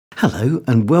Hello,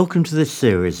 and welcome to this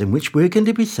series in which we're going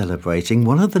to be celebrating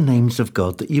one of the names of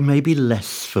God that you may be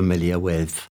less familiar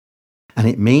with. And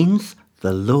it means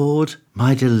the Lord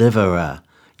my deliverer,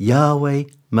 Yahweh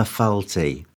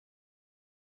Mephalti.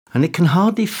 And it can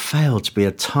hardly fail to be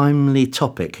a timely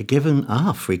topic given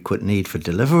our frequent need for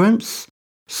deliverance,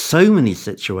 so many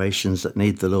situations that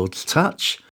need the Lord's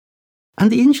touch,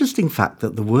 and the interesting fact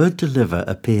that the word deliver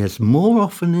appears more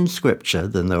often in Scripture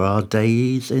than there are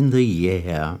days in the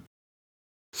year.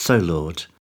 So, Lord,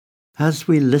 as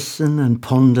we listen and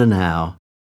ponder now,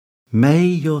 may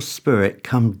your Spirit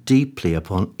come deeply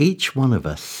upon each one of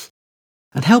us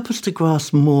and help us to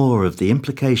grasp more of the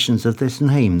implications of this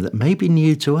name that may be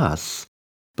new to us,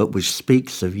 but which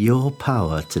speaks of your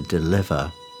power to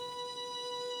deliver.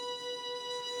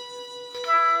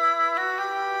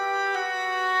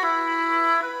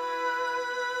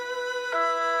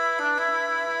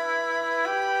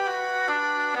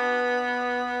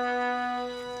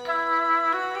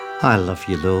 I love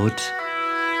you, Lord.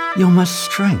 You're my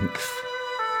strength.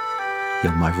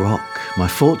 You're my rock, my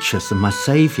fortress and my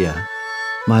saviour,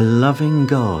 my loving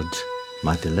God,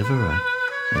 my deliverer,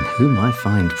 in whom I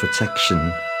find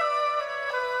protection.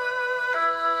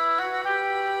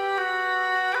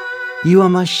 You are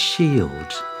my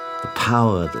shield, the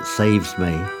power that saves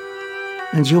me,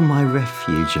 and you're my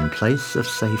refuge and place of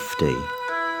safety.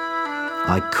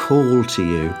 I call to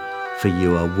you, for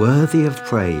you are worthy of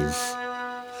praise,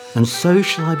 and so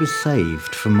shall I be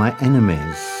saved from my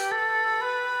enemies.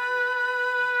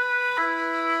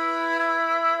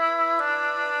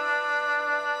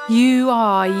 You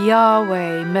are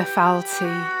Yahweh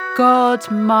Mephalti, God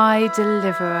my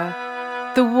deliverer,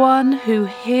 the one who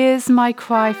hears my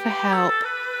cry for help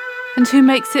and who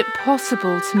makes it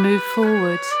possible to move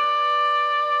forward.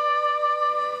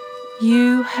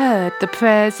 You heard the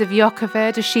prayers of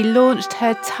Jochebed as she launched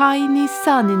her tiny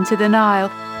son into the Nile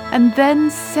and then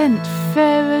sent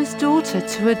Pharaoh's daughter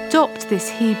to adopt this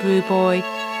Hebrew boy.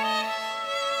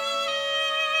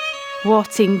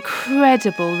 What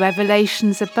incredible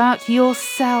revelations about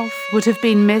yourself would have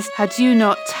been missed had you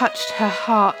not touched her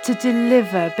heart to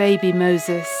deliver baby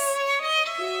Moses.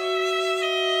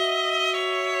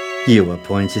 You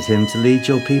appointed him to lead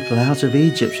your people out of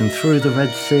Egypt and through the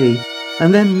Red Sea,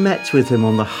 and then met with him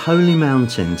on the holy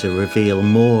mountain to reveal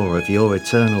more of your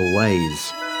eternal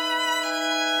ways.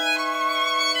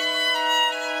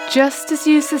 Just as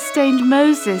you sustained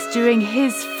Moses during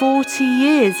his 40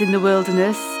 years in the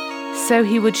wilderness, so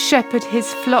he would shepherd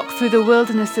his flock through the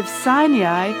wilderness of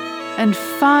Sinai and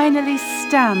finally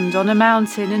stand on a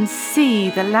mountain and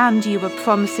see the land you were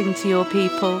promising to your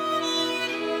people.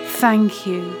 Thank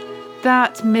you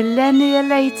that millennia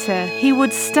later he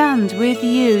would stand with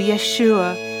you,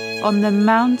 Yeshua, on the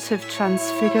Mount of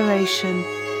Transfiguration,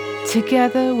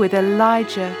 together with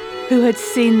Elijah, who had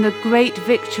seen the great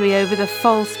victory over the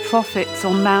false prophets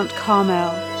on Mount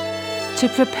Carmel, to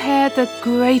prepare the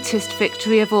greatest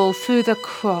victory of all through the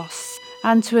cross,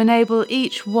 and to enable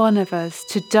each one of us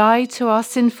to die to our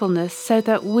sinfulness so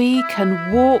that we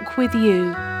can walk with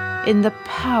you in the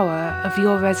power of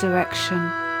your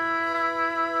resurrection.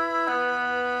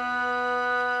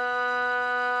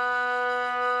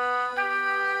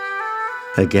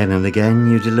 Again and again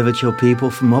you delivered your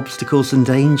people from obstacles and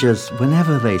dangers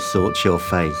whenever they sought your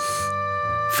face.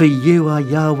 For you are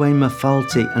Yahweh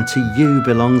Mephalti, and to you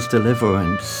belongs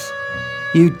deliverance.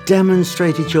 You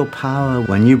demonstrated your power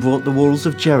when you brought the walls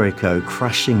of Jericho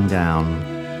crashing down,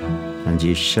 and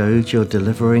you showed your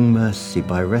delivering mercy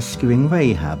by rescuing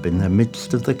Rahab in the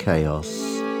midst of the chaos.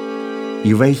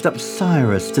 You raised up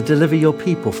Cyrus to deliver your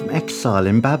people from exile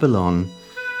in Babylon.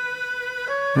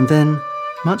 And then,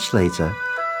 much later,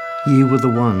 you were the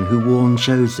one who warned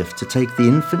Joseph to take the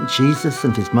infant Jesus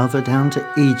and his mother down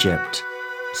to Egypt,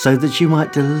 so that you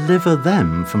might deliver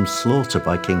them from slaughter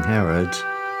by King Herod.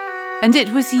 And it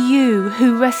was you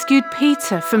who rescued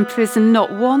Peter from prison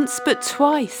not once but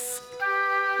twice.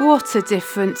 What a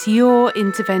difference your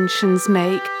interventions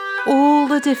make, all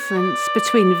the difference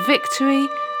between victory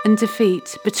and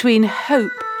defeat, between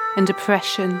hope and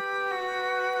oppression.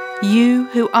 You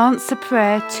who answer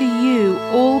prayer, to you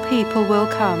all people will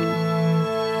come.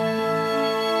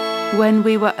 When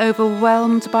we were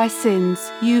overwhelmed by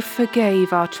sins, you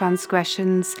forgave our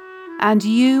transgressions, and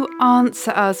you answer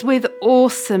us with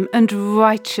awesome and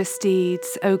righteous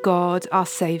deeds, O God, our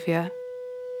Saviour.